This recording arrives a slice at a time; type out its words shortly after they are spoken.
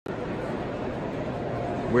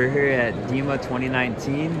We're here at DEMA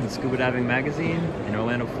 2019, the Scuba Diving Magazine in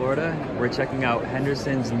Orlando, Florida. We're checking out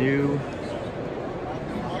Henderson's new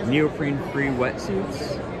neoprene-free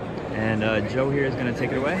wetsuits. And Joe here is going to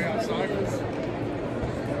take it away.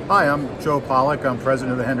 Hi, I'm Joe Pollack. I'm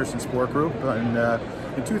president of the Henderson Sport Group. And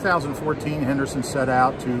in 2014, Henderson set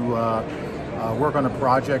out to work on a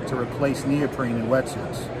project to replace neoprene in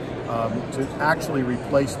wetsuits. To actually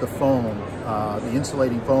replace the foam, the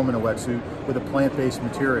insulating foam in a wetsuit, with a plant-based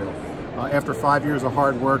material. After 5 years of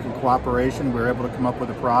hard work and cooperation, we were able to come up with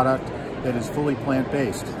a product that is fully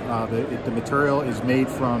plant-based. The material is made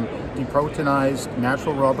from deproteinized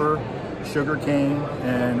natural rubber, sugar cane,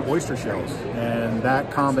 and oyster shells, and that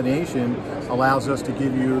combination allows us to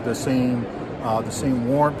give you the same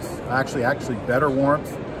warmth, actually better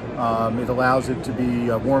warmth. It allows it to be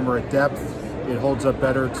warmer at depth. It holds up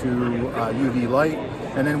better to UV light,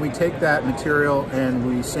 and then we take that material and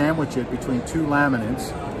we sandwich it between two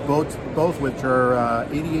laminates, both which are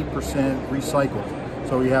 88% recycled.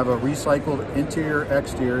 So we have a recycled interior,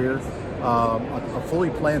 exterior, a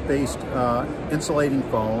fully plant-based insulating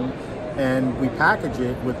foam, and we package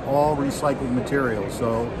it with all recycled materials.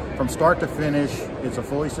 So from start to finish, it's a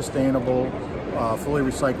fully sustainable, fully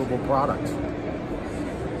recyclable product.